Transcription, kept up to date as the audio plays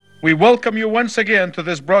We welcome you once again to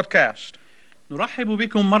this broadcast. نرحب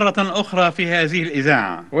بكم مرة أخرى في هذه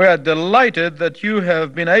الإذاعة. We are delighted that you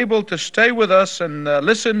have been able to stay with us and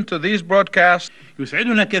listen to these broadcasts.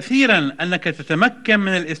 يسعدنا كثيرا أنك تتمكن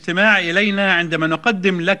من الاستماع إلينا عندما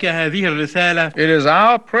نقدم لك هذه الرسالة. It is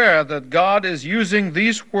our prayer that God is using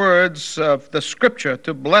these words of the scripture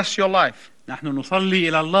to bless your life. نحن نصلي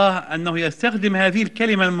إلى الله أنه يستخدم هذه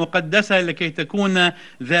الكلمة المقدسة لكي تكون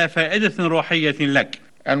ذا فائدة روحية لك.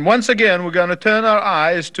 And once again, we're going to turn our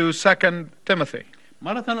eyes to 2 Timothy.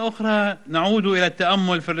 مرة أخرى نعود إلى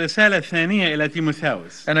التأمل في الرسالة الثانية إلى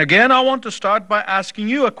تيموثاوس. And again, I want to start by asking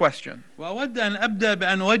you a question. وأود أن أبدأ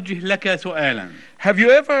بأن أوجه لك سؤالا. Have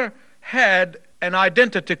you ever had an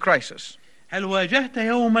identity crisis? هل واجهت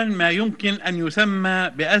يوما ما يمكن أن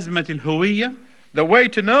يسمى بأزمة الهوية؟ The way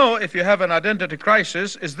to know if you have an identity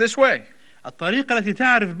crisis is this way. الطريقة التي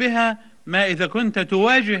تعرف بها ما إذا كنت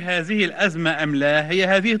تواجه هذه الأزمة أم لا هي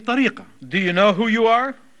هذه الطريقة. Do you know who you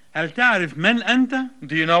are? هل تعرف من أنت؟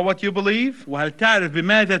 Do you know what you believe? وهل تعرف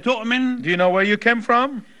بماذا تؤمن؟ Do you know where you came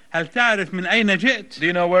from? هل تعرف من أين جئت؟ Do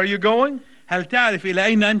you know where you're going? هل تعرف إلى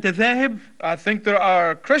أين أنت ذاهب؟ I think there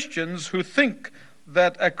are Christians who think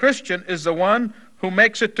that a Christian is the one who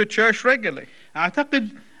makes it to church regularly. أعتقد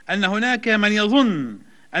أن هناك من يظن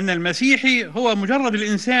أن المسيحي هو مجرد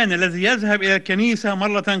الإنسان الذي يذهب إلى الكنيسة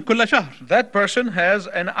مرة كل شهر. That person has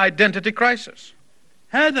an identity crisis.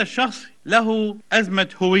 هذا الشخص له أزمة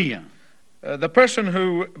هوية. The person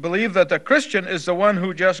who believes that a Christian is the one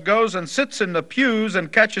who just goes and sits in the pews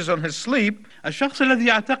and catches on his sleep. الشخص الذي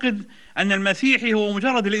يعتقد أن المسيحي هو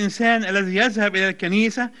مجرد الإنسان الذي يذهب إلى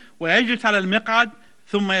الكنيسة ويجلس على المقعد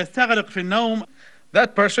ثم يستغرق في النوم.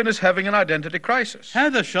 That person is having an identity crisis.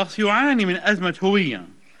 هذا الشخص يعاني من أزمة هوية.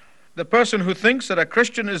 The person who thinks that a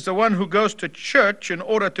Christian is the one who goes to church in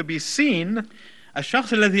order to be seen.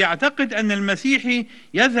 الشخص الذي يعتقد أن المسيحي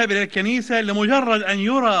يذهب إلى الكنيسة لمجرد أن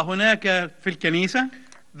يرى هناك في الكنيسة.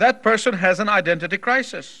 That person has an identity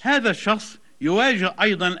crisis. هذا الشخص يواجه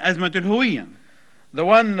أيضا أزمة الهوية. The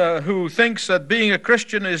one who thinks that being a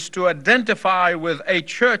Christian is to identify with a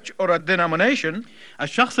church or a denomination.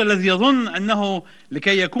 الشخص الذي يظن أنه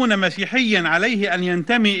لكي يكون مسيحيا عليه أن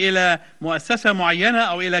ينتمي إلى مؤسسة معينة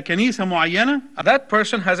أو إلى كنيسة معينة. That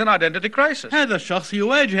person has an identity crisis. هذا الشخص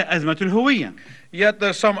يواجه أزمة الهوية. Yet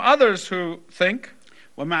there's some others who think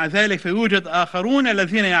ومع ذلك فيوجد آخرون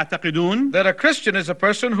الذين يعتقدون that a Christian is a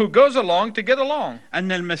person who goes along to get along.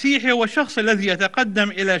 أن المسيحي هو الشخص الذي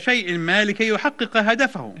يتقدم إلى شيء ما لكي يحقق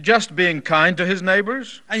هدفه. Just being kind to his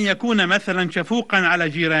neighbors. أن يكون مثلا شفوقا على A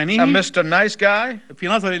جيرانه. Mr. Nice Guy. في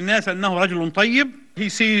نظر الناس أنه رجل طيب. He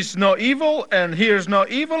sees no evil and hears no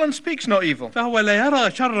evil and speaks no evil. فهو لا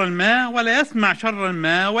يرى شرا ما ولا يسمع شرا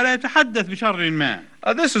ما ولا يتحدث بشر ما.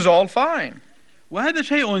 This is all fine. وهذا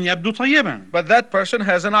شيء يبدو طيبا. But that person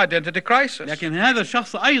has an identity crisis. لكن هذا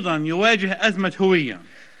الشخص أيضا يواجه أزمة هوية.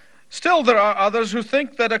 Still, there are others who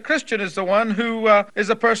think that a Christian is the one who is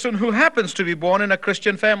a person who happens to be born in a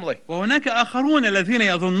Christian family. وهناك آخرون الذين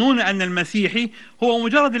يظنون أن المسيحي هو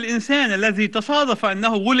مجرد الإنسان الذي تصادف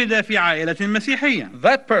أنه ولد في عائلة مسيحية.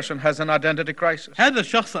 That person has an identity crisis. هذا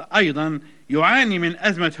الشخص أيضا يعاني من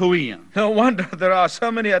أزمة هوية. No wonder there are so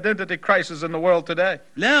many identity crises in the world today.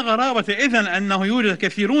 لا غرابة إذن أنه يوجد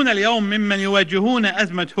كثيرون اليوم ممن يواجهون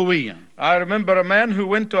أزمة هوية. I remember a man who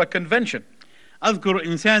went to a convention. أذكر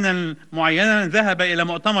إنسانا معينا ذهب إلى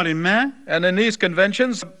مؤتمر ما. And in these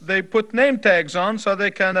conventions they put name tags on so they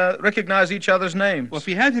can recognize each other's names.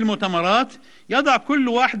 وفي هذه المؤتمرات يضع كل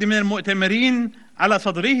واحد من المؤتمرين على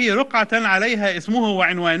صدره رقعة عليها اسمه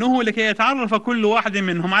وعنوانه لكي يتعرف كل واحد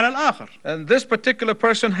منهم على الآخر. And this particular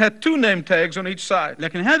person had 2 name tags on each side.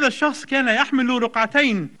 لكن هذا الشخص كان يحمل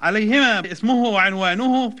رقعتين عليهما اسمه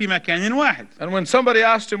وعنوانه في مكان واحد. And when somebody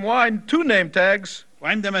asked him why 2 name tags,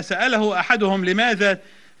 وعندما سأله أحدهم لماذا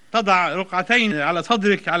تضع رقعتين على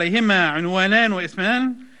صدرك عليهما عنوانان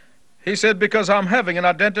واسمان، he said, because I'm having an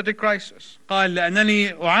identity crisis. قال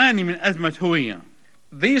لأنني أعاني من أزمة هوية.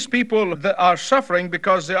 These people that are suffering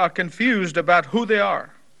because they are confused about who they are.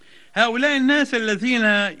 هؤلاء الناس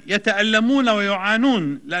الذين يتألمون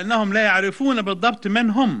ويعانون لأنهم لا يعرفون بالضبط من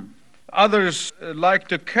هم. Others like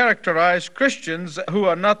to characterize Christians who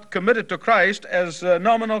are not committed to Christ as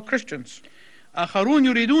nominal Christians. آخرون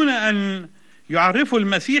يريدون أن يعرفوا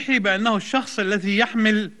المسيحي بأنه الشخص الذي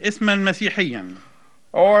يحمل اسما مسيحيا.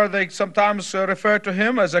 Or they sometimes refer to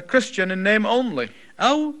him as a Christian in name only.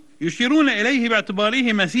 أو يشيرون إليه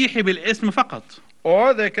باعتباره مسيحي بالاسم فقط.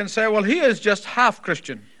 Or they can say, well, he is just half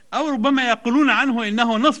Christian. أو ربما يقولون عنه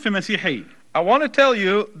إنه نصف مسيحي. I want to tell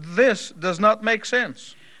you, this does not make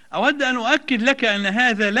sense. أود أن أؤكد لك أن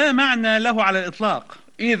هذا لا معنى له على الإطلاق.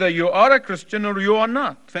 Either you are a Christian or you are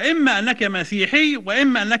not. فإما أنك مسيحي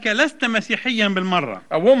وإما أنك لست مسيحيا بالمرة.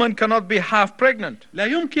 A woman cannot be half pregnant. لا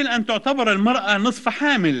يمكن أن تعتبر المرأة نصف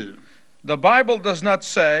حامل. The Bible does not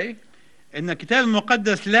say إن الكتاب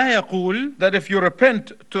المقدس لا يقول that if you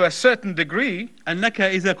repent to a certain degree أنك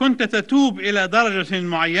إذا كنت تتوب إلى درجة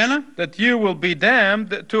معينة that you will be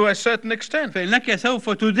damned to a certain extent. فإنك سوف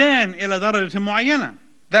تدان إلى درجة معينة.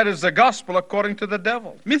 That is the gospel according to the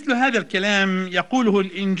devil. مثل هذا الكلام يقوله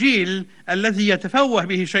الإنجيل الذي يتفوه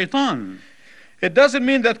به الشيطان. It doesn't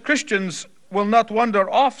mean that Christians will not wander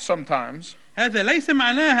off sometimes. هذا ليس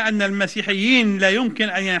معناه أن المسيحيين لا يمكن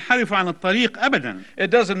أن ينحرفوا عن الطريق أبدا. It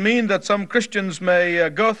doesn't mean that some Christians may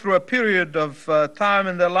go through a period of time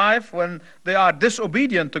in their life when they are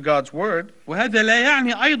disobedient to God's word. وهذا لا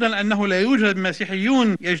يعني أيضا أنه لا يوجد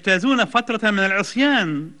مسيحيون يجتازون فترة من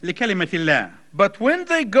العصيان لكلمة الله. But when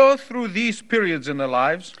they go through these periods in their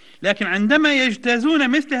lives, لكن عندما يجتازون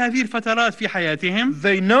مثل هذه الفترات في حياتهم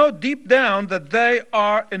they know deep down that they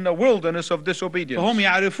are in the wilderness of disobedience. فهم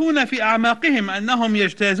يعرفون في أعماقهم أنهم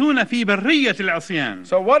يجتازون في برية العصيان.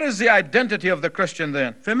 So what is the identity of the Christian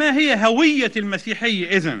then? فما هي هوية المسيحي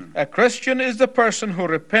إذن؟ A Christian is the person who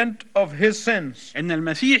repents of his sins, إن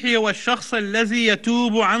المسيحي هو الشخص الذي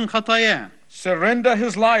يتوب عن خطاياه. surrender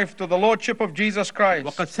his life to the Lordship of Jesus Christ,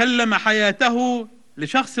 وقد سلم حياته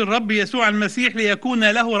لشخص الرب يسوع المسيح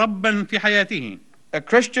ليكون له ربا في حياته. A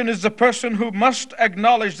Christian is the person who must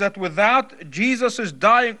acknowledge that without Jesus'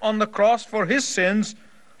 dying on the cross for his sins,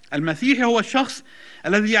 المسيحي هو الشخص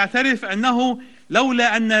الذي يعترف أنه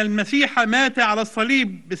لولا أن المسيح مات على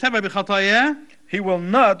الصليب بسبب خطاياه he will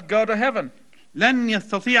not go to heaven. لن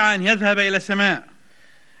يستطيع أن يذهب إلى السماء.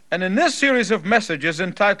 And in this series of messages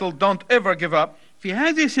entitled Don't Ever Give Up, في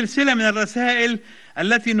هذه السلسلة من الرسائل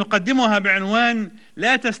التي نقدمها بعنوان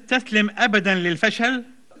لا تستسلم أبدا للفشل،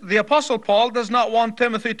 the Apostle Paul does not want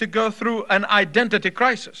Timothy to go through an identity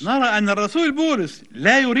crisis. نرى أن الرسول بولس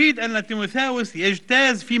لا يريد أن تيموثاوس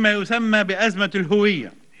يجتاز فيما يسمى بأزمة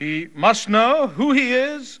الهوية. He must know who he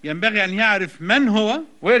is, ينبغي أن يعرف من هو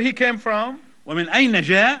where he came from, ومن أين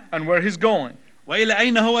جاء and where he's going. وإلى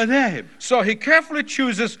أين هو ذاهب. So he carefully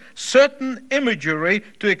chooses certain imagery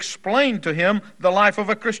to explain to him the life of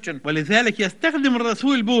a Christian. ولذلك يستخدم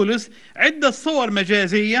الرسول بولس عدة صور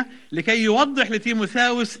مجازية لكي يوضح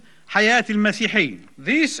لتيموثاوس حياة المسيحي.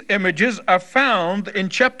 These images are found in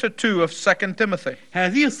chapter 2 of 2 Timothy.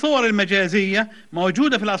 هذه الصور المجازية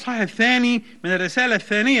موجودة في الأصحاح الثاني من الرسالة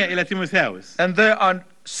الثانية إلى تيموثاوس. And there are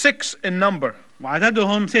 6 in number.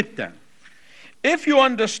 وعددهم 6. If you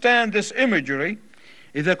understand this imagery,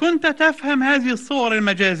 إذا كنت تفهم هذه الصور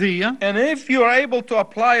المجازية and if you are able to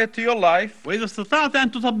apply it to your life, وإذا استطعت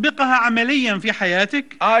أن تطبقها عمليا في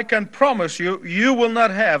حياتك I can promise you, you will not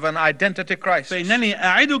have an identity crisis. فإنني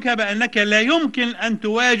أعدك بأنك لا يمكن أن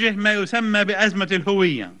تواجه ما يسمى بأزمة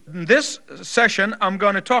الهوية. In this session, I'm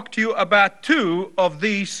going to talk to you about 2 of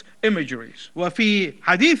these imageries. وفي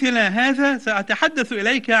حديثنا هذا سأتحدث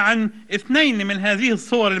إليك عن 2 من هذه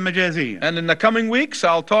الصور المجازية. And in the coming weeks,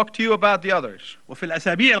 I'll talk to you about the others. وفي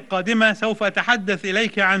الأسابيع القادمة سوف أتحدث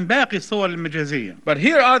إليك عن باقي الصور المجازية. But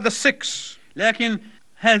here are the 6. لكن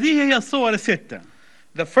هذه هي الصور 6.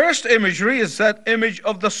 The first imagery is that image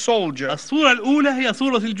of the soldier. الصورة الأولى هي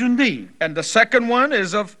صورة الجندي. And the second one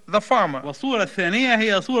is of the farmer. والصورة الثانية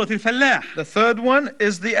هي صورة الفلاح. The third one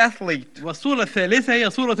is the athlete. والصورة الثالثة هي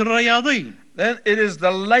صورة الرياضي. Then it is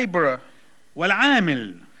the laborer.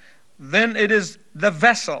 والعامل. Then it is the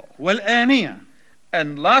vessel. والآنية.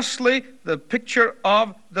 And lastly, the picture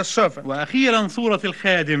of the servant. وأخيرا صورة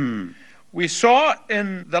الخادم. We saw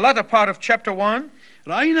in the latter part of chapter 1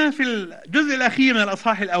 رأينا في الجزء الأخير من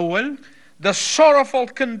الأصحاح الأول the sorrowful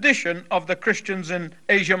condition of the Christians in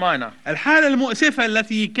Asia Minor. الحالة المؤسفة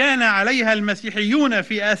التي كان عليها المسيحيون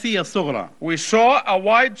في آسيا الصغرى. We saw a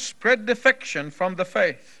widespread defection from the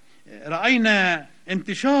faith. رأينا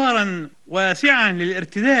انتشارا واسعا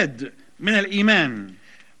للارتداد من الإيمان.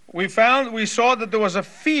 We saw that there was a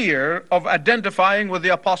fear of identifying with the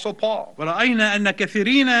Apostle Paul. ورأينا أن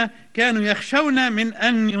كثيرين كانوا يخشون من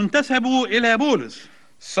أن ينتسبوا إلى بولس.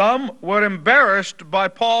 Some were embarrassed by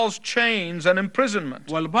Paul's chains and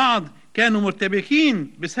imprisonment. والبعض كانوا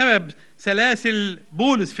مرتبكين بسبب سلاسل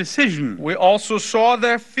بولس في السجن. We also saw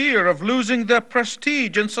their fear of losing their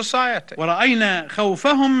prestige in society. ورأينا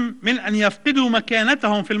خوفهم من أن يفقدوا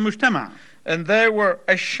مكانتهم في المجتمع. And they were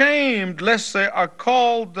ashamed lest they are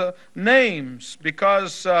called names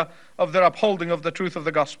because of their upholding of the truth of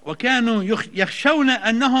the gospel. وكانوا يخشون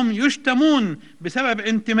أنهم يشتمون بسبب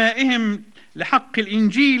انتمائهم لحق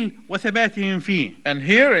الإنجيل وثباتهم فيه. And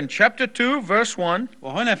here in chapter 2 verse 1,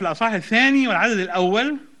 وهنا في الأصحاح الثاني والعدد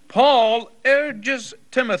الأول, Paul urges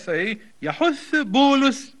Timothy يحث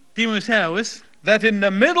بولس تيموثاوس that in the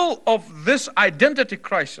middle of this identity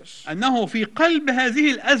crisis أنه في قلب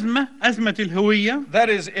هذه الأزمة، أزمة الهوية that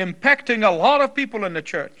is impacting a lot of people in the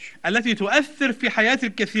church, التي تؤثر في حياة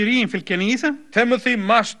الكثيرين في الكنيسة، Timothy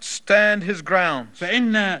must stand his ground.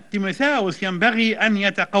 فإن تيموثاوس ينبغي أن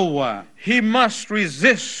يتقوى. He must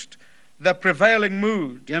resist the prevailing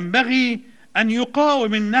mood. ينبغي أن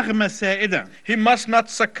يقاوم النغمة السائدة. He must not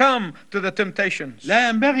succumb to the temptations. لا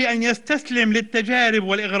ينبغي أن يستسلم للتجارب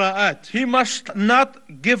والإغراءات. He must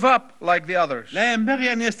not give up like the others. لا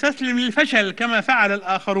ينبغي أن يستسلم للفشل كما فعل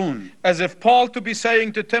الآخرون. As if Paul to be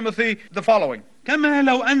saying to Timothy the following. كما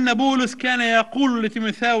لو أن بولس كان يقول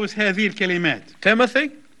لتيموثاوس هذه الكلمات. Timothy,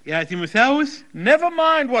 يا تيموثاوس، never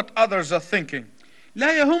mind what others are thinking.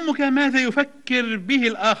 لا يهمك ماذا يفكر به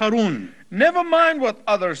الآخرون. Never mind what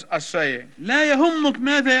others are saying. لا يهمك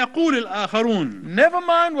ماذا يقول الآخرون. Never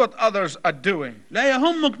mind what others are doing. لا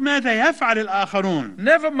يهمك ماذا يفعل الآخرون.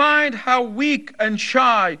 Never mind how weak and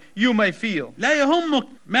shy you may feel. لا يهمك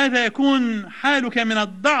ماذا يكون حالك من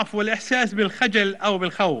الضعف والإحساس بالخجل أو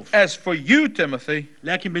بالخوف. As for you, Timothy,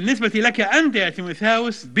 لكن بالنسبة لك أنت يا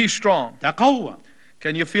تيموثاوس، be strong. تقوى.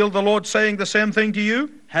 Can you feel the Lord saying the same thing to you?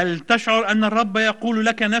 هل تشعر أن الرب يقول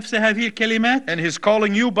لك نفس هذه الكلمات؟ And He's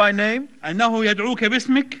calling you by name أنه يدعوك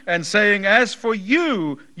باسمك and saying, as for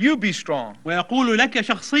you, you be strong. ويقول لك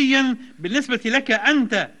شخصيا بالنسبة لك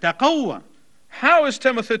أنت تقوى. How is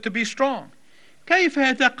Timothy to be strong? كيف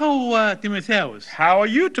يتقوى تيموثاوس؟ How are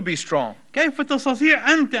you to be strong? كيف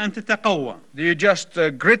تستطيع أنت أن تتقوى؟ Do you just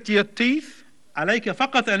grit your teeth? عليك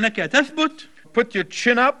فقط أنك تثبت، Put your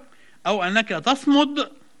chin up? أو أنك تصمد،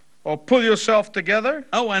 Or pull yourself together?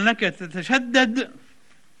 أو أنك تتشدد؟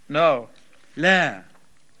 No. لا.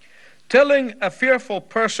 Telling a fearful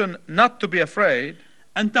person not to be afraid,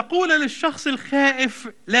 أن تقول للشخص الخائف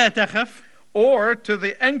لا تخف، or to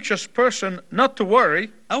the anxious person not to worry,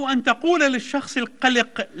 أو أن تقول للشخص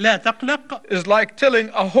القلق لا تقلق، is like telling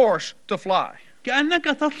a horse to fly. كأنك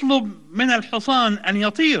تطلب من الحصان أن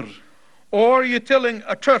يطير، Or you're telling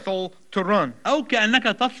a turtle to run. أو كأنك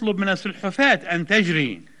تطلب من السلحفاة أن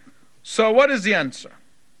تجري. So what is the answer?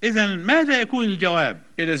 إذن ماذا يكون الجواب؟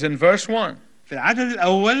 It is in verse 1 في العدد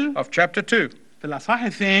الأول of chapter 2 في الأصحاح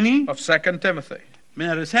الثاني of 2 Timothy. من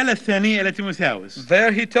الرسالة الثانية إلى تيموثاوس.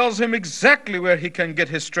 There he tells him exactly where he can get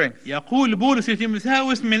his strength. يقول بولس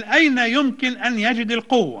لتيموثاوس من أين يمكن أن يجد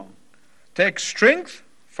القوة. Take strength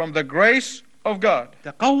from the grace of God.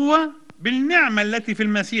 تقوى بالنعمة التي في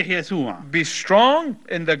المسيح يسوع. Be strong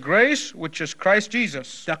in the grace which is Christ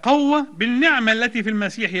Jesus. تقوى بالنعمة التي في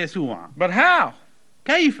المسيح يسوع. But how?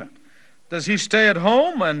 كيف؟ Does he stay at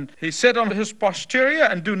home and he sit on his posterior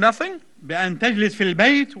and do nothing? بأن تجلس في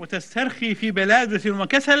البيت وتسترخي في بلادة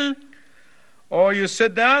وكسل؟ Or you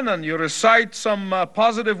sit down and you recite some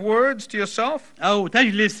positive words to yourself? أو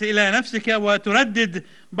تجلس إلى نفسك وتردد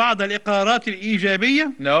بعض الإقرارات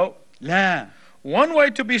الإيجابية؟ No. لا. One way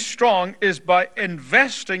to be strong is by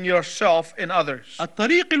investing yourself in others.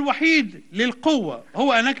 الطريق الوحيد للقوة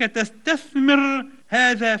هو أنك تستثمر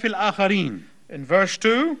هذا في الآخرين. In verse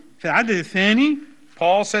 2, في العدد الثاني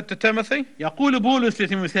Paul said to Timothy, يقول بولس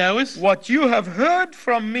لتيموثاوس: what you have heard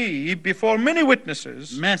from me before many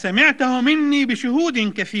witnesses, ما سمعته مني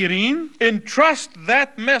بشهود كثيرين، entrust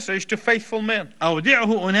that message to faithful men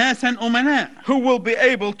أودعه أناسا أمناء who will be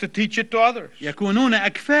able to teach it to others. يكونون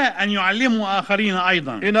أكفاء أن يعلموا آخرين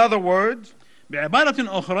أيضا. In other words,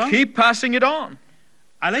 بعبارة أخرى، keep passing it on.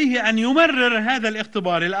 عليه أن يمرر هذا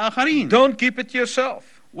الاختبار للآخرين، Don't keep it to yourself.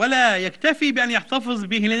 ولا يكتفي بأن يحتفظ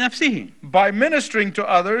به لنفسه. By ministering to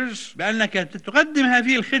others, بأنك تقدم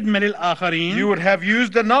هذه الخدمة للآخرين، you would have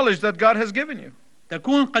used the knowledge that God has given you.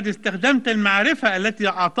 تكون قد استخدمت المعرفة التي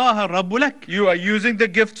أعطاها الرب لك، You are using the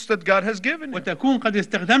gifts that God has given you. وتكون قد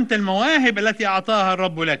استخدمت المواهب التي أعطاها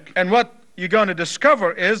الرب لك. And what you're going to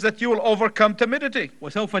discover is that you will overcome timidity.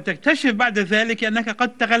 وسوف تكتشف بعد ذلك أنك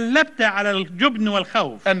قد تغلبت على الجبن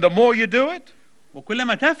والخوف. And the more you do it,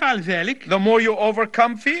 وكلما تفعل ذلك the more you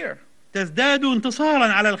overcome fear. تزداد انتصارا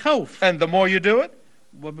على الخوف. And the more you do it,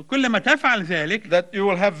 وكلما تفعل ذلك that you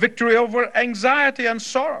will have victory over anxiety and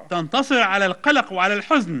sorrow, تنتصر على القلق وعلى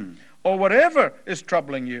الحزن، or whatever is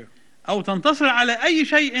troubling you. أو تنتصر على أي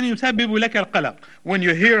شيء يسبب لك القلق. When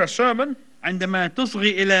you hear a sermon, عندما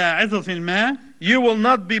تصغي إلى عظة ما، you will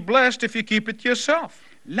not be blessed if you keep it yourself.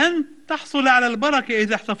 لن تحصل على البركة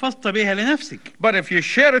إذا احتفظت بها لنفسك. But if you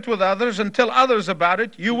share it with others and tell others about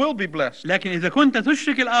it, you will be blessed. لكن إذا كنت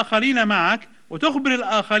تشرك الآخرين معك وتخبر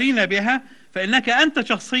الآخرين بها فإنك أنت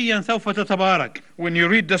شخصيا سوف تتبارك. When you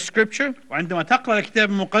read the scripture وعندما تقرأ الكتاب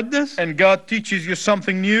المقدس and God teaches you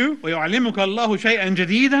something new, ويعلمك الله شيئا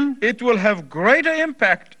جديدا it will have greater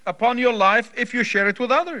impact upon your life if you share it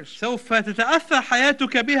with others. سوف تتأثر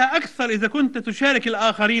حياتك بها أكثر إذا كنت تشارك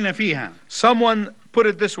الآخرين فيها. Someone put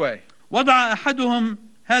it this way. وضع أحدهم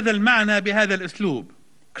هذا المعنى بهذا الأسلوب: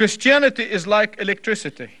 Christianity is like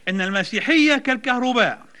electricity. إن المسيحية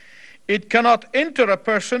كالكهرباء. It cannot enter a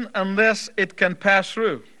person unless it can pass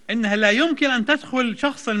through. إنها لا يمكن أن تدخل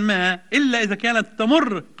شخص ما إلا إذا كانت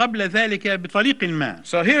تمر قبل ذلك بطريق ما.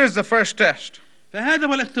 So here is the first test. فهذا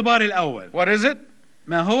هو الاختبار الأول. What is it?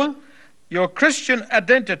 ما هو؟ Your Christian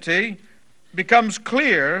identity becomes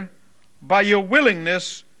clear by your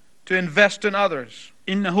willingness to invest in others.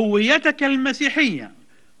 إن هويتك المسيحية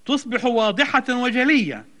تصبح واضحة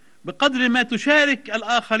وجلية بقدر ما تشارك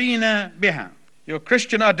الآخرين بها. Your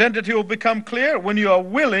Christian identity will become clear when you are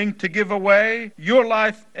willing to give away your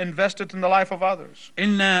life invested in the life of others.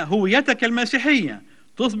 إن هويتك المسيحية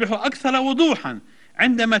تصبح أكثر وضوحا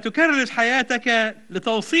عندما تكرس حياتك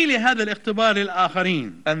لتوصيل هذا الاختبار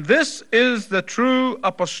للآخرين. And this is the true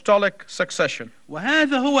apostolic succession.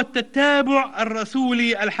 وهذا هو التتابع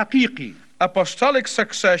الرسولي الحقيقي. Apostolic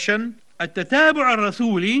succession التتابع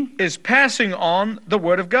الرسولي is passing on the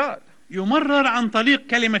word of God. يمرر عن طريق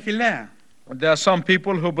كلمة الله. There are some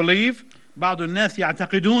people who believe بعض الناس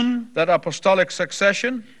يعتقدون that apostolic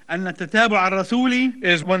succession أن التتابع الرسولي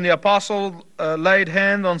is when the apostle laid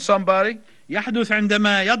hand on somebody يحدث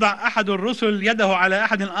عندما يضع أحد الرسل يده على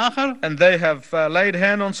أحد آخر and they have laid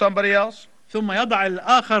hand on somebody else ثم يضع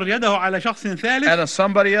الآخر يده على شخص ثالث and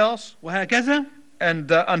somebody else وهكذا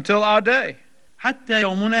and until our day. حتى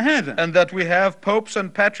يومنا هذا. And that we have popes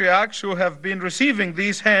and patriarchs who have been receiving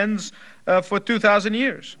these hands for 2000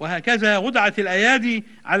 years. وهكذا وضعت الأيادي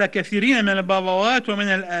على كثيرين من البابوات ومن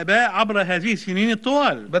الآباء عبر هذه السنين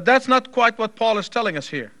الطوال. But that's not quite what Paul is telling us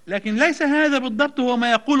here. لكن ليس هذا بالضبط هو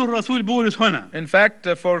ما يقول الرسول بولس هنا. In fact,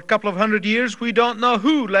 for a couple of hundred years we don't know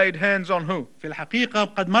who laid hands on who. في الحقيقة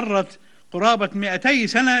قد مرت قرابة 200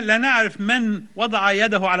 سنة لا نعرف من وضع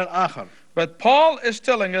يده على الآخر. But Paul is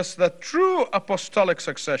telling us that true apostolic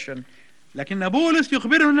succession لكن بولس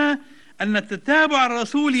يخبرنا أن التتابع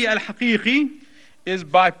الرسولي الحقيقي is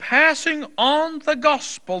by passing on the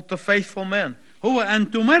gospel to faithful men هو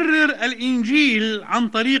أن تمرر الإنجيل عن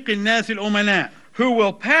طريق الناس الأمناء who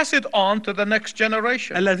will pass it on to the next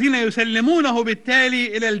generation. الذين يسلمونه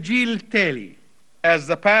بالتالي إلى الجيل التالي. As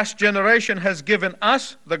the past generation has given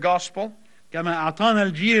us the gospel, كما أعطانا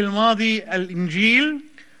الجيل الماضي الإنجيل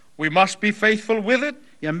we must be faithful with it.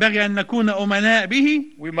 ينبغي أن نكون أمناء به.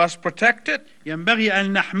 We must protect it. ينبغي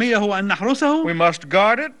أن نحميه وأن نحرسه. We must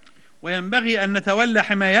guard it. وينبغي أن نتولى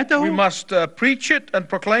حمايته. We must preach it and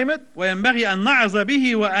proclaim it. وينبغي أن نعظ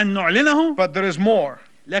به وأن نعلنه. But there is more.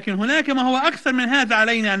 لكن هناك ما هو أكثر من هذا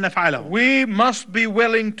علينا أن نفعله. We must be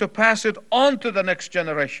willing to pass it on to the next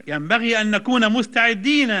generation. ينبغي أن نكون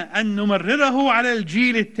مستعدين أن نمرره على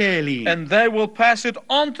الجيل التالي. And they will pass it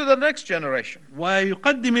on to the next generation.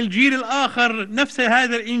 ويقدم الجيل الآخر نفس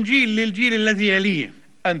هذا الإنجيل للجيل الذي يليه.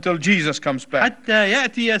 Until Jesus comes back. حتى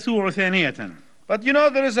يأتي يسوع ثانية. But you know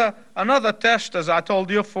there is another test, as I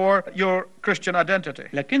told you, for your Christian identity.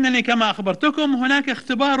 لكنني كما أخبرتكم هناك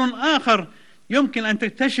اختبار آخر يمكن أن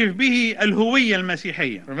تكتشف به الهوية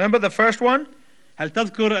المسيحية. Remember the first one? هل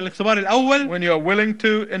تذكر الاختبار الأول؟ When you are willing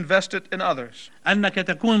to invest it in others. أنك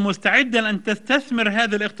تكون مستعدا أن تستثمر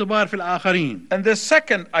هذا الاختبار في الآخرين. And the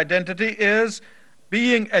second identity is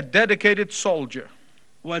being a dedicated soldier.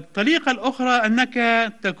 والطريقة الأخرى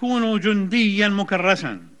أنك تكون جنديا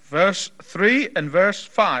مكرسا. Verse 3 and verse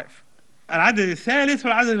 5. العدد الثالث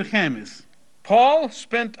والعدد الخامس. Paul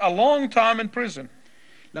spent a long time in prison.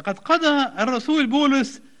 لقد قضى الرسول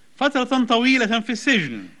بولس فترة طويلة في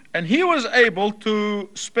السجن. And he was able to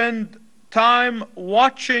spend time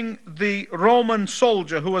watching the Roman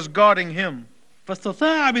soldier who was guarding him.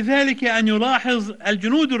 فاستطاع بذلك أن يلاحظ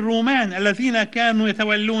الجنود الرومان الذين كانوا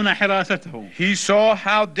يتولون حراسته. He saw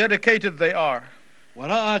how dedicated they are.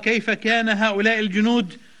 ورأى كيف كان هؤلاء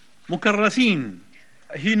الجنود مكرسين.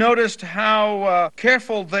 He noticed how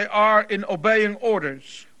careful they are in obeying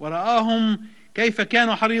orders. ورآهم كيف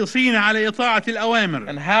كانوا حريصين على إطاعة الأوامر.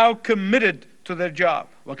 And how committed to their job.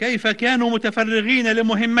 وكيف كانوا متفرغين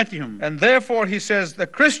لمهمتهم. And therefore he says the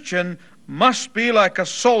Christian must be like a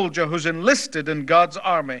soldier who's enlisted in God's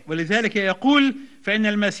army. ولذلك يقول فإن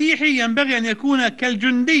المسيحي ينبغي أن يكون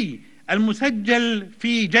كالجندي المسجل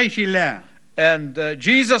في جيش الله. And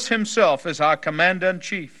Jesus himself is our commander in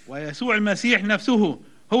chief. ويسوع المسيح نفسه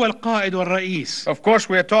هو القائد والرئيس. Of course,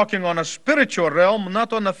 we are talking on a spiritual realm,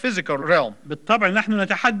 not on a physical realm. بالطبع نحن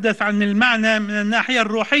نتحدث عن المعنى من الناحية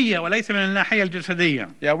الروحية وليس من الناحية الجسدية.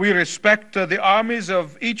 Yeah, we respect the armies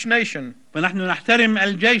of each nation. فنحن نحترم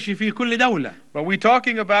الجيش في كل دولة. But we're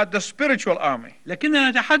talking about the spiritual army. لكننا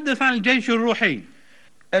نتحدث عن الجيش الروحي.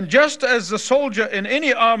 And just as the soldier in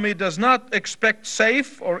any army does not expect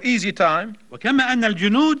safe or easy time, وكما أن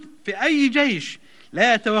الجنود في أي جيش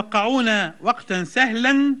لا يتوقعون وقتا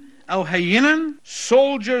سهلا أو هينا،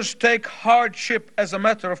 soldiers take hardship as a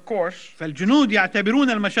matter of course. فالجنود يعتبرون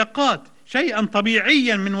المشقات شيئا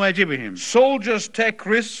طبيعيا من واجبهم. Soldiers take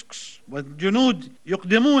risks. والجنود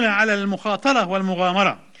يقدمون على المخاطرة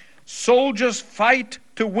والمغامرة. Soldiers fight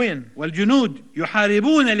to win. والجنود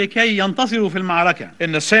يحاربون لكي ينتصروا في المعركة.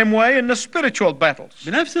 In the same way in the spiritual battles.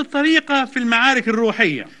 بنفس الطريقة في المعارك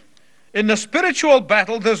الروحية. In the spiritual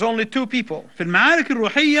battle, there's only two people. في المعارك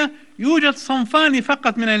الروحية يوجد صنفان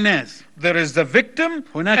فقط من الناس. There is the victim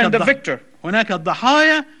and the victor. هناك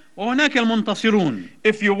الضحايا وهناك المنتصرون.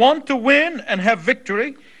 If you want to win and have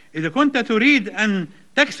victory, إذا كنت تريد أن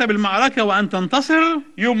تكسب المعركة وأن تنتصر،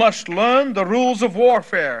 you must learn the rules of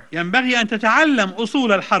warfare. ينبغي أن تتعلم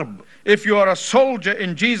أصول الحرب. If you are a soldier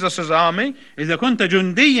in Jesus' army, إذا كنت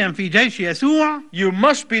جنديا في جيش يسوع، you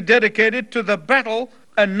must be dedicated to the battle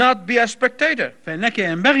and not be a spectator. فإنك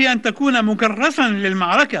ينبغي أن تكون مكرسا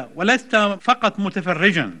للمعركة ولست فقط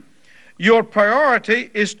متفرجا. Your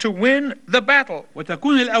priority is to win the battle.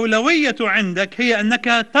 وتكون الأولوية عندك هي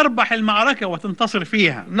أنك تربح المعركة وتنتصر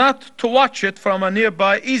فيها. Not to watch it from a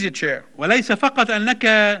nearby easy chair. وليس فقط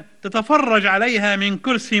أنك تتفرج عليها من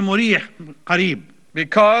كرسي مريح قريب.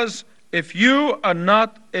 Because if you are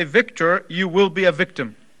not a victor, you will be a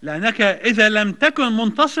victim. لأنك إذا لم تكن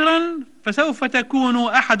منتصرا فسوف تكون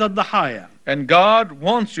أحد الضحايا. And God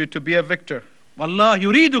wants you to be a victor. والله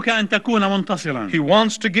يريدك أن تكون منتصرا. He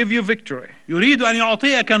wants to give you victory. يريد أن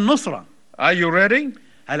يعطيك النصرة. Are you ready?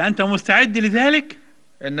 هل أنت مستعد لذلك؟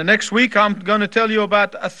 In the next week, I'm going to tell you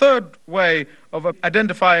about a third way of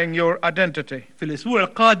identifying your identity. في الأسبوع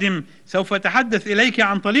القادم سوف أتحدث إليك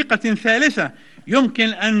عن طريقة ثالثة يمكن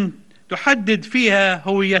أن تحدد فيها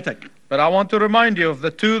هويتك. But I want to remind you of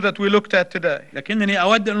the two that we looked at today. لكنني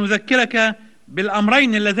أود أن أذكرك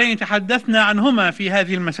بالأمرين اللذين تحدثنا عنهما في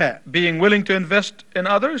هذه المساء. Being willing to invest in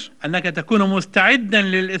others. أنك تكون مستعدا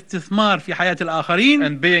للاستثمار في حياة الآخرين.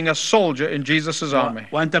 And being a soldier in Jesus' army.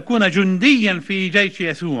 وأن تكون جنديا في جيش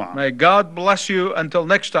يسوع. May God bless you until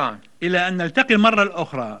next time. إلى أن نلتقي المرة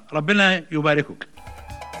الأخرى. ربنا يباركك.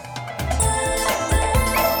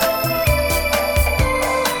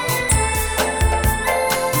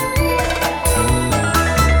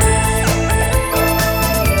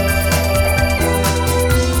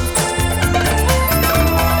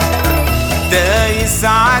 دايس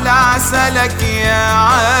على عسلك يا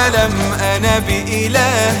عالم، أنا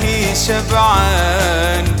بإلهي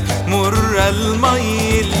شبعان. مر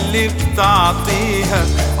المي اللي بتعطيها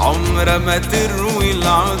عمر ما تروي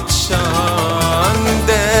العطشان.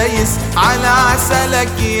 دايس على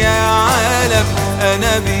عسلك يا عالم،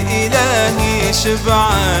 أنا بإلهي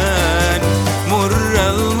شبعان. مر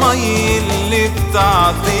المي اللي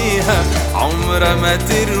بتعطيها عمر ما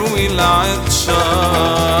تروي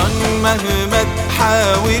العطشان. مهما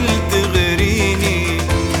تحاول تغريني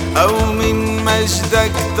أو من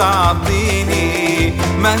مجدك تعطيني،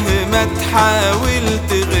 مهما تحاول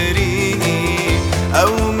تغريني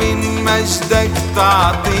أو من مجدك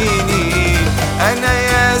تعطيني، أنا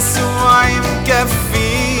يسوع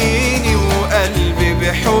مكفيني وقلبي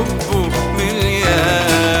بحبه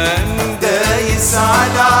مليان. دايس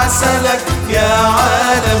على عسلك يا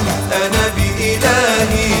عالم، أنا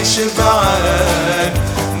بإلهي شبعان.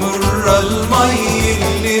 مر المي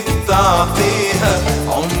اللي بتعطيها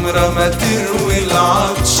عمرها ما تروي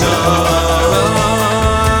العطشان.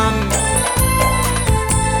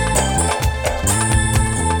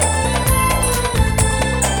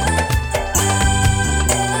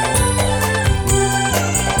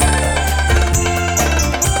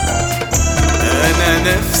 أنا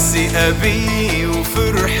نفسي أبي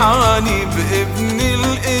وفرحاني بابن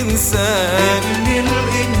الإنسان.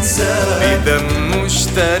 بدمه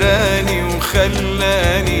اشتراني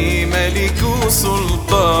وخلاني ملك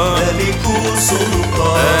وسلطان.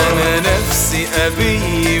 أنا نفسي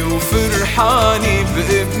أبي وفرحاني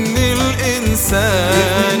بابن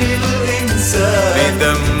الإنسان.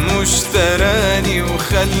 بدمه اشتراني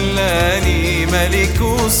وخلاني وخلاني ملك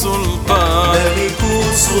وسلطان.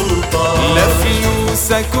 لا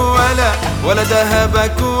فلوسك ولا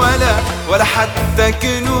ذهبك ولا حتى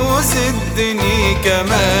كنوز الدنيا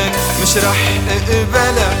كمان مش رح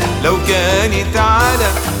اقبلها. لو كانت على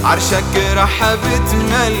عرشك رح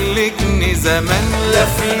بتملكني زمان. لا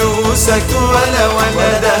فلوسك ولا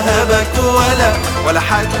ذهبك ولا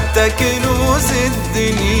حتى كنوز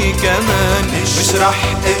الدنيا كمان مش رح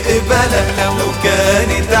اقبلها. لو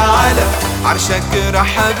كانت على عرشك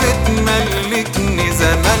رح بتملكني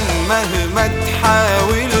زمان. مهما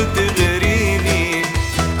تحاول تغريني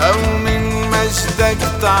أو من مجدك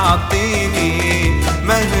تعطيني،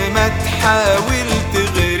 مهما تحاول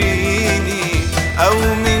تغريني أو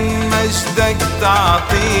من مجدك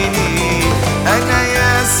تعطيني، أنا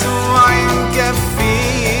يسوع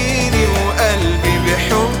مكفيني وقلبي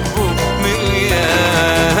بحبه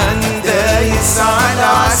مليان. دايس على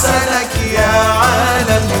عسلك يا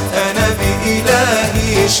عالم، أنا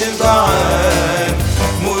بإلهي شبعان.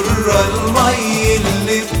 مر المي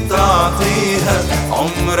اللي بتعطيها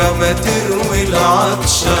عمرها ما تروي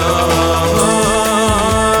العطشان.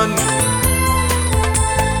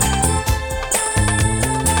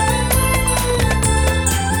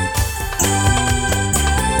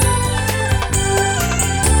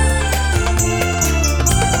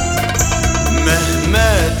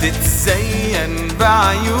 مهما تتزين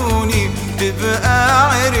بعيوني تبقى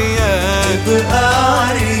عريان.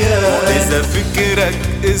 وإذا فكرك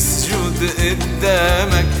اسجد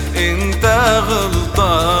قدامك انت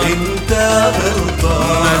غلطان.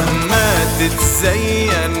 مهما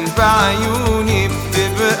تتزين بعيوني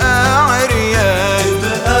بتبقى عريان.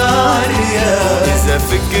 إذا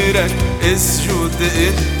فكرك اسجد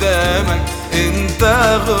قدامك انت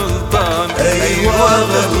غلطان. ايوه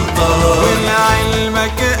غلطان.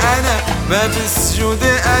 ولعلمك انا ما بسجد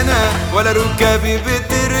انا ولا ركبي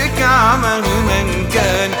بتركع مهما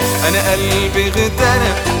كان. انا قلبي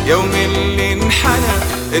اغتنى يوم اللي انحنى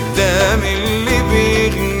قدام اللي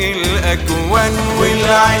بيغني الاكوان.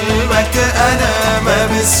 ولعلمك انا ما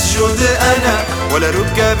بسجد انا ولا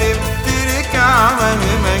ركبي بتركع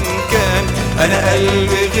مهما كان. انا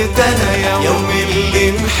قلبي اغتنى يوم اللي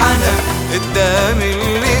انحنى قدام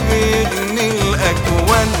اللي بيغني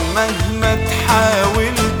الاكوان. مهما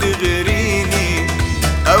تحاول تغريني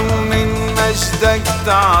او من مجدك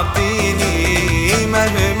تعطيني،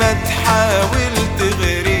 مهما تحاول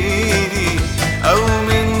تغريني او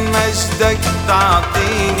من مجدك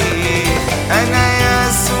تعطيني، انا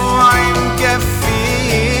يسوع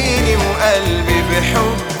مكفيني وقلبي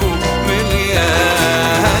بحبه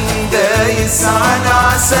مليان. دايس على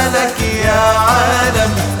عسلك يا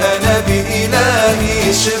عالم، انا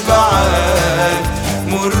بإلهي شبعان.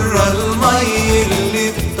 مر المي اللي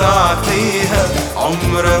بتعطيها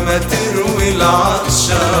عمرها ما تروي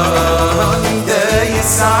العطشان.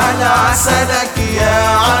 دايس على عسلك يا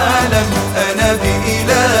عالم، انا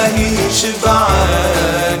بإلهي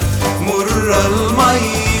شبعان. مر المي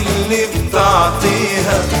اللي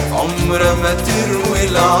بتعطيها عمرها ما تروي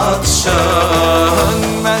العطشان.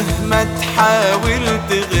 مهما تحاول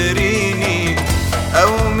تغريني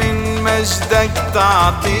أو من مجدك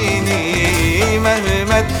تعطيني،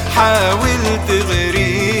 مهما تحاول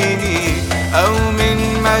تغريني أو من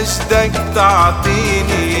مجدك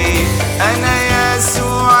تعطيني، أنا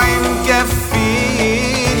يسوع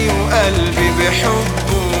مكفيني وقلبي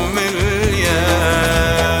بحبه